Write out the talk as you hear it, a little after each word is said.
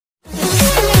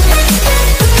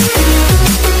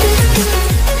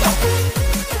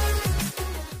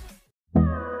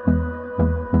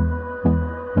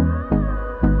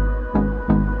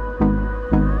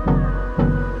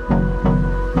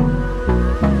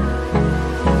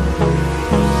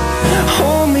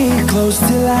close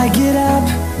till I get up.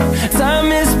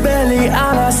 Time is barely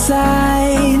on our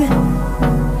side.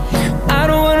 I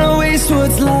don't wanna waste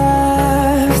what's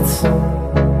left.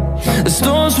 The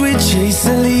storms we chase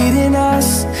are leading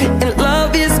us, and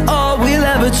love is all we'll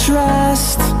ever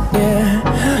trust. Yeah,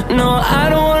 no, I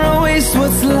don't wanna waste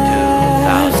what's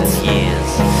left. 2,000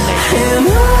 years and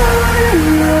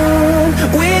on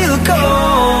we'll go,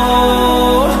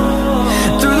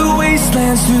 through the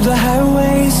wastelands, through the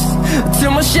highways,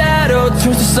 till my shadow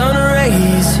turns to sun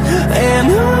rays. And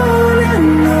on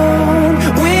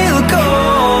we'll go,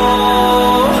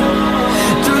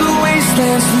 through the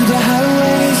wastelands, through the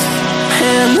highways,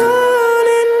 and on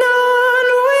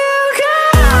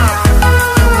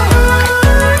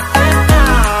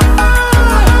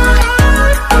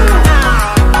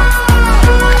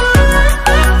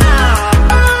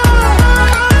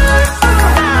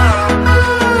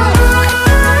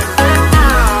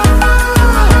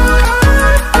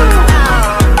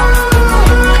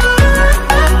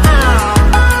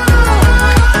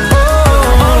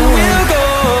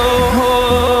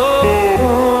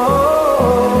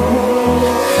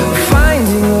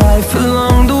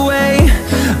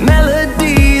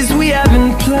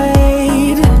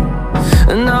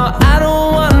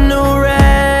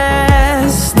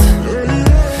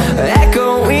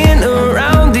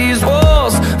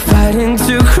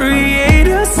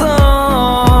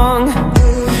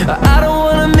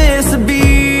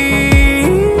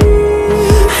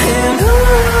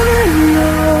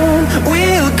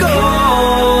we'll go.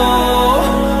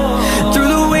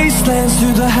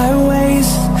 Through the highways,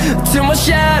 till my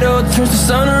shadow turns to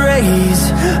sun rays.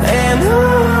 And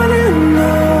on